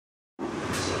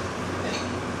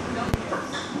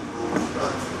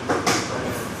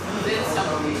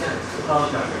I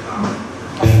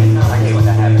hate when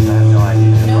that happens. I have no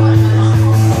idea.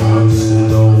 I'm just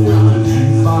an old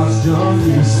jukebox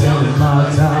junkie, spending my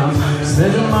time,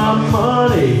 spending my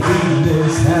money, feeding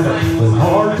this habit with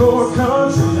hardcore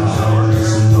country. I'm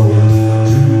just an old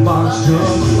jukebox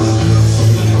junkie.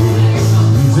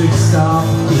 Music stop,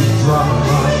 keep dropping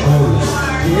my chords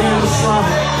in the slot.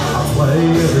 I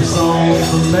play every song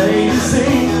from A to Z.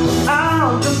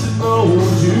 I'm just an old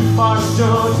jukebox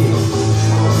junkie.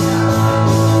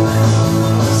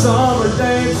 Some are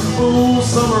dancing fools,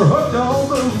 some are hooked on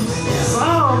booze.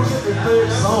 Some get their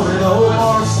fix on an old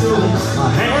bar stool.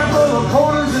 A handful of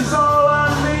quarters is all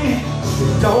I need.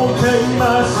 It don't take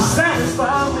much to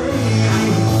satisfy me.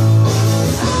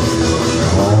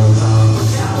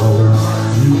 Old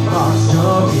jukebox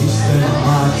junkie, spending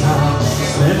my time,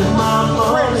 spending my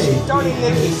money. Tony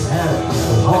Nicky.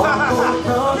 Hardcore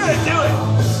country. Do it.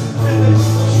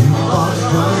 Jukebox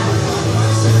junkie.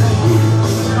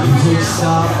 Music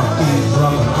stop, I keep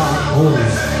dropping my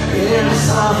chords in the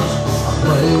slot. I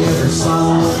play every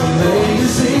song from A to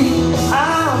Z.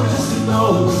 I'm just an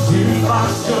old jukebox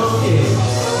junkie.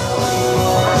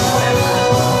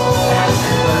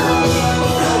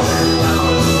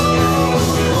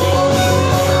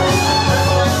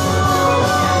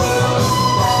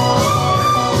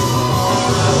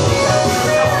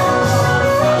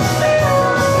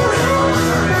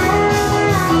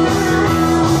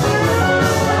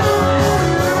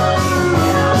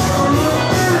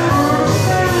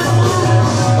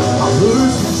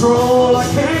 I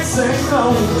can't say no.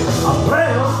 I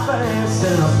play them fast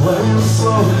and I play them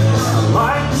slow. I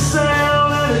like the sound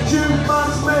that a jukebox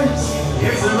makes.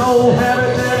 It's an old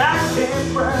habit that I can't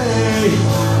break.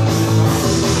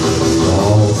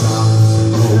 All time's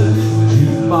an old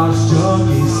jukebox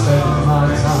junkie, spending my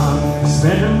time,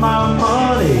 spending my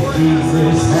money, keeps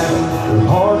this habit with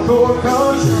hardcore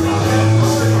country. I'm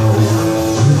an old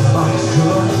jukebox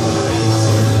junkie.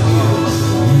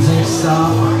 Music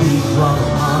stop, I keep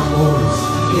dropping my chords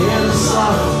in the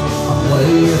slot. I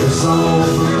play every song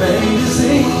from A to Z.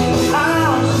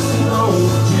 I'm just an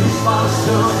old jukebox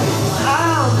junkie.